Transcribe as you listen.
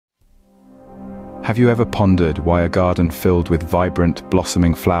Have you ever pondered why a garden filled with vibrant,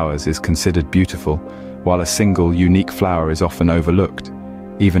 blossoming flowers is considered beautiful, while a single, unique flower is often overlooked,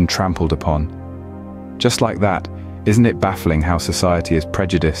 even trampled upon? Just like that, isn't it baffling how society is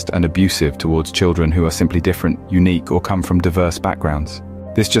prejudiced and abusive towards children who are simply different, unique, or come from diverse backgrounds?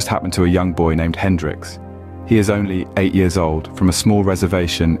 This just happened to a young boy named Hendrix. He is only 8 years old, from a small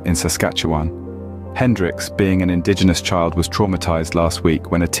reservation in Saskatchewan. Hendrix, being an indigenous child, was traumatized last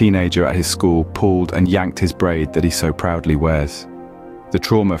week when a teenager at his school pulled and yanked his braid that he so proudly wears. The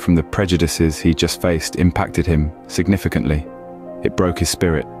trauma from the prejudices he just faced impacted him significantly. It broke his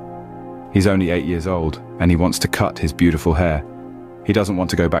spirit. He's only 8 years old, and he wants to cut his beautiful hair. He doesn't want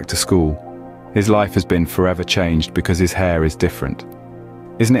to go back to school. His life has been forever changed because his hair is different.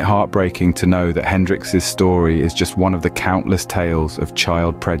 Isn't it heartbreaking to know that Hendrix's story is just one of the countless tales of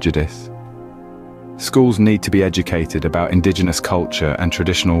child prejudice? Schools need to be educated about Indigenous culture and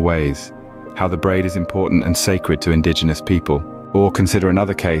traditional ways, how the braid is important and sacred to Indigenous people. Or consider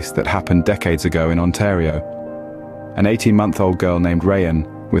another case that happened decades ago in Ontario. An 18-month-old girl named Rayan,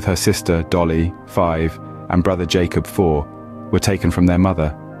 with her sister Dolly, 5, and brother Jacob, 4, were taken from their mother.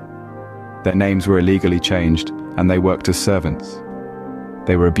 Their names were illegally changed, and they worked as servants.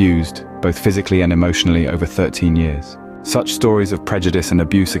 They were abused, both physically and emotionally, over 13 years. Such stories of prejudice and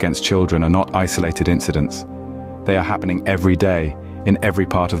abuse against children are not isolated incidents. They are happening every day, in every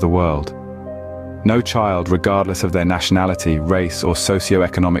part of the world. No child, regardless of their nationality, race, or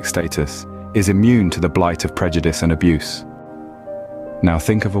socio-economic status, is immune to the blight of prejudice and abuse. Now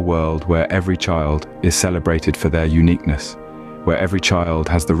think of a world where every child is celebrated for their uniqueness, where every child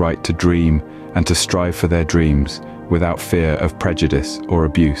has the right to dream and to strive for their dreams without fear of prejudice or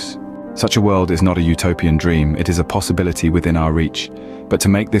abuse. Such a world is not a utopian dream, it is a possibility within our reach. But to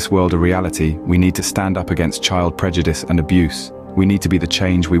make this world a reality, we need to stand up against child prejudice and abuse. We need to be the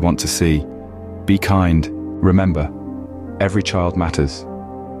change we want to see. Be kind. Remember, every child matters.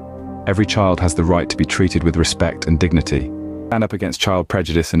 Every child has the right to be treated with respect and dignity. Stand up against child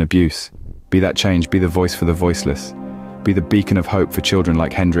prejudice and abuse. Be that change, be the voice for the voiceless. Be the beacon of hope for children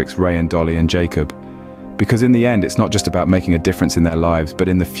like Hendrix, Ray and Dolly and Jacob. Because in the end, it's not just about making a difference in their lives, but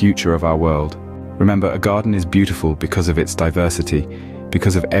in the future of our world. Remember, a garden is beautiful because of its diversity,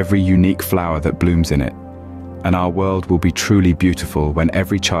 because of every unique flower that blooms in it. And our world will be truly beautiful when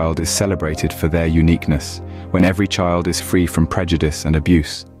every child is celebrated for their uniqueness, when every child is free from prejudice and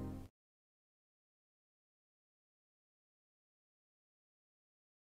abuse.